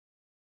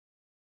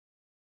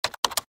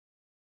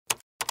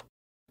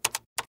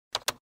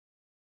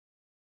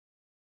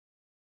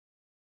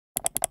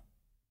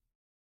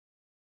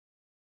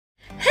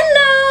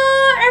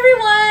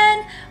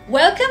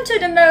Welcome to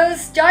the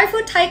most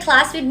joyful Thai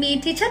class with me,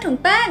 Teacher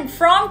Tungpang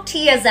from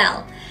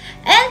Tesas.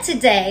 And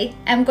today,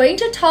 I'm going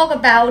to talk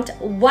about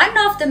one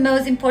of the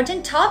most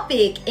important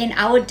topics in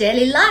our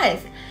daily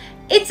life.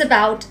 It's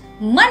about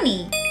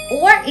money,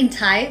 or in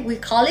Thai, we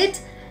call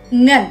it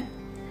ngan.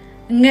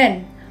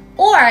 Ngan.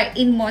 Or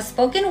in more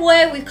spoken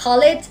way, we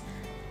call it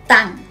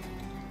tang.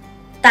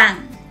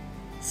 Tang.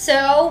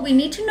 So we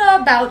need to know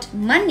about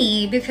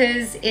money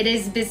because it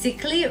is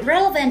basically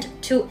relevant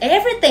to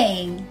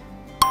everything.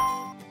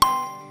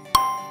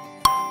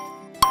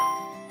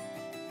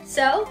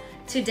 So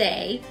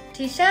today,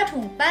 Teacher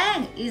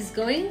Tungpang is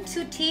going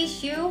to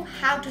teach you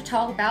how to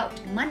talk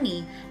about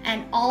money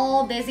and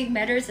all basic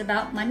matters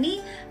about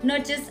money,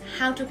 not just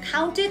how to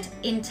count it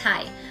in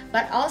Thai,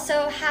 but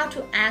also how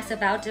to ask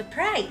about the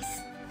price.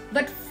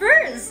 But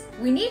first,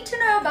 we need to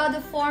know about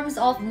the forms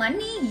of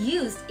money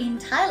used in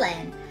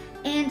Thailand.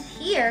 And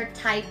here,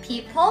 Thai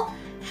people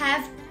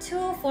have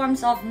two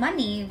forms of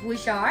money,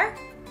 which are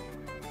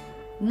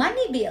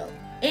money bill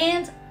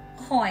and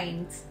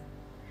coins.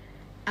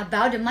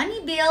 About the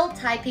money bill,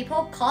 Thai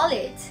people call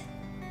it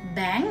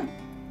bang.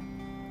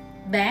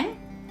 Bang.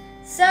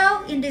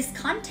 So in this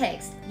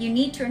context, you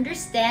need to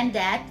understand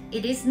that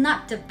it is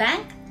not the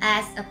bank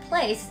as a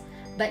place,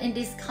 but in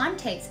this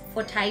context,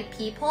 for Thai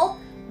people,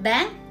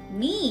 bank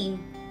means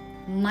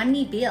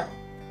money bill.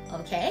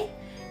 Okay?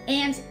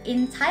 And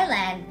in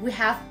Thailand, we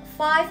have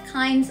 5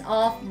 kinds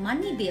of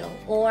money bill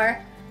or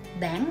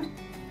bank,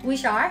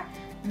 which are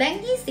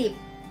bank 20,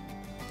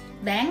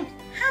 bank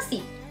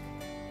 50,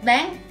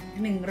 bank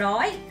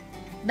 100,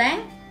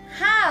 bank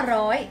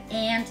 500,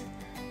 and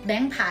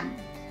bank 1,000.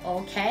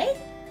 Okay?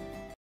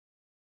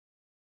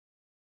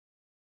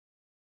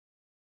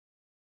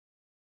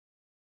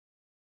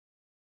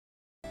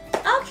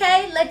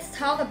 Okay, let's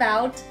talk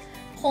about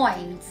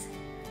coins.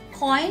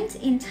 Coins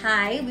in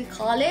Thai, we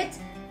call it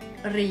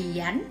เหรี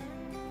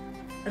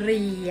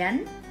ยญ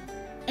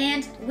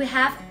and we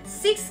have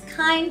 6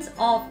 kinds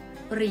of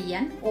เหรีย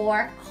ญ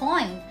or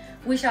coin,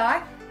 which are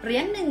เหรี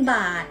ยญ1 บ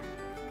าท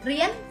เหรี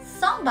ยญ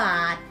2 บ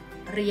าท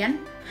เหรียญ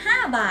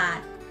5 บาท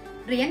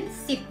เหรียญ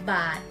10 บ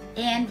าท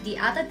and the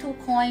other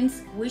 2 coins,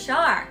 which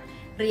are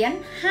เหรียญ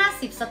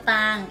50 สต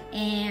างค์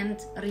and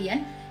เหรียญ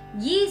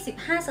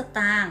25 สต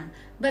างค์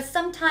but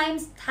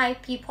sometimes Thai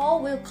people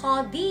will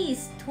call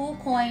these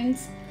 2 coins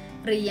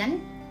เหรียญ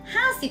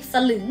50 ส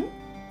ลึง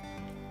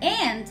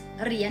and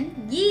เหรียญ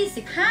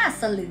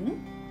25 สลึง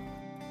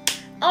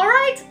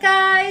Alright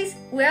guys,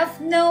 we have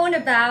known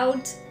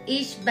about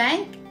each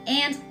bank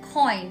and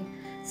coin.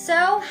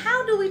 So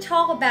how do we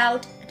talk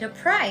about the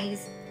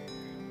price?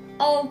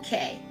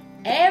 Okay,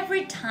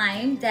 every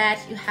time that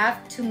you have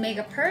to make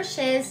a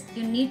purchase,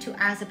 you need to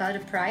ask about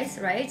the price,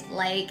 right?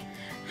 Like,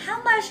 how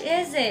much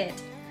is it?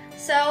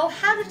 So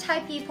how do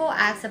Thai people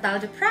ask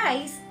about the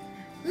price?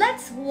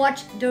 Let's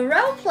watch the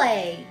role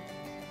play.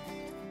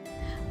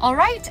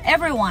 Alright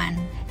everyone,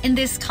 in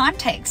this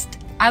context,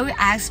 I will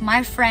ask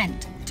my friend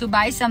to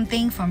buy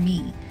something for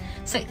me.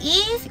 So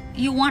if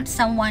you want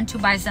someone to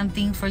buy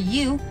something for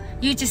you,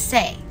 you just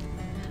say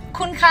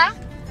คุณคะ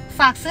ฝ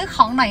ากซื้อข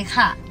องหน่อย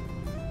ค่ะ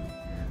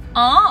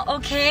อ๋อ โอ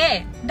เค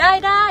ไ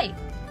ด้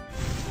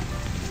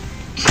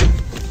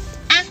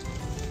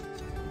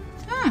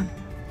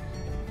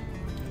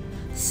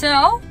So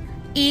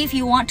if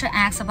you want to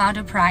ask about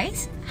the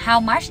price, how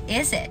much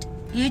is it?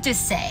 You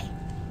just say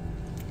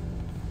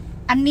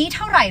อันนี้เ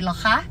ท่าไหร่หรอ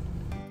คะ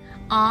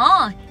อ๋อ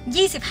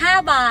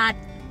 25 บาท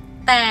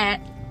แต่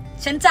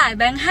ฉันจ่าย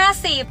แบงค์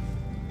50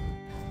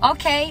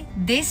 Okay,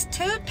 this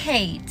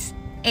toothpaste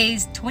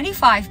is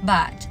 25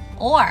 baht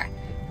or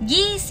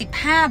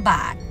 25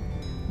 baht.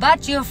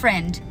 But your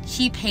friend,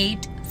 she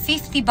paid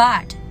 50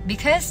 baht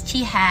because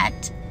she had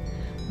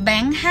แบ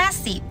งค์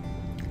50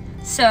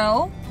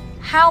 So,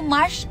 how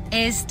much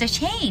is the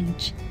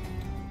change?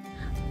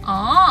 อ๋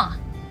อ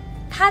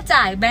ถ้า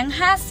จ่ายแบงค์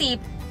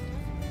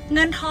50เ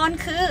งินทอน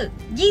คือ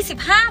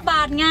25 บ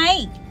าทไง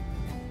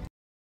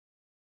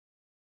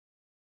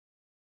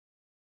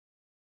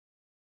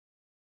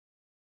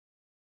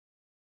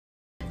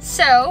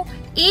So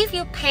if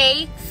you pay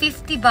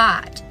 50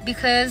 baht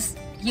because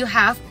you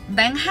have แบ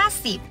งค์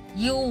50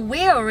 you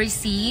will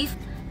receive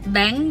แบ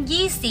งค์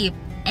20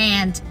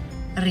 and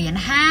เหรียญ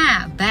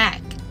5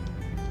 back.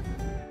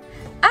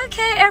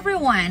 Okay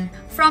everyone,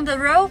 from the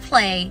role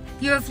play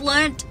you have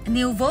learned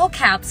new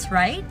vocabs,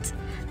 right?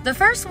 The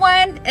first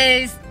one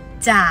is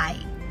die.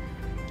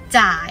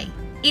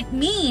 It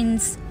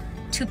means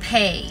to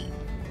pay.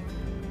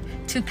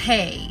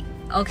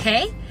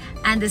 Okay?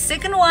 And the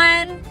second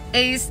one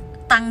is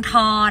ตังท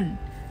อ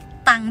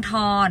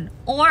น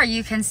or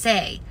you can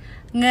say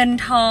เงิน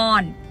ทอ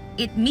น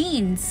It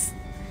means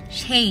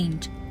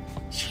change.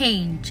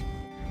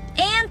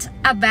 And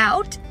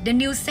about the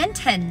new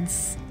sentence,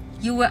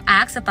 you will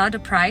ask about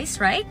the price,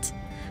 right?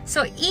 So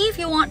if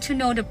you want to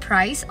know the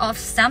price of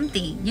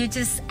something, you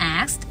just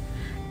ask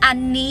อัน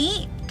นี้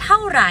เท่า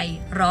ไหร่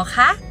หรอค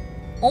ะ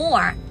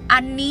or อั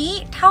นนี้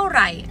เท่าไห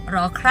ร่หร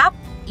อครับ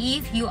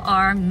if you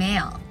are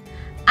male.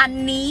 อัน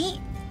นี้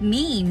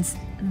means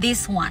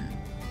this one.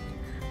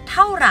 เ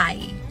ท่าไหร่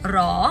หร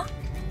อ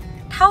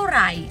เท่าไห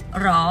ร่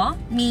หรอ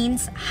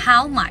means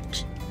how much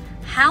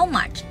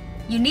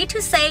you need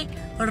to say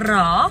หร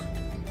อ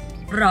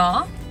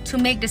to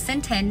make the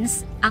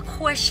sentence a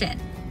question.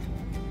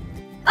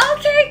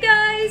 Okay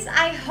guys,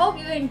 I hope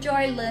you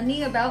enjoy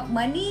learning about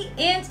money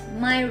and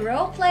my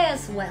role play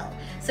as well.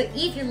 So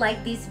if you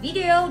like this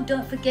video,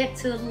 don't forget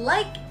to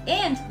like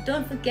and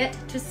don't forget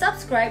to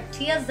subscribe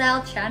to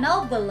Yazal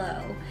channel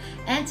below.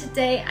 And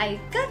today I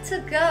got to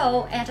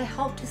go and I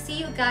hope to see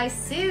you guys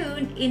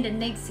soon in the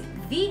next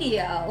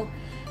video.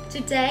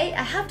 Today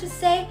I have to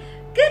say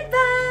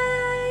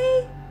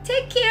goodbye.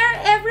 Take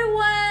care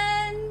everyone.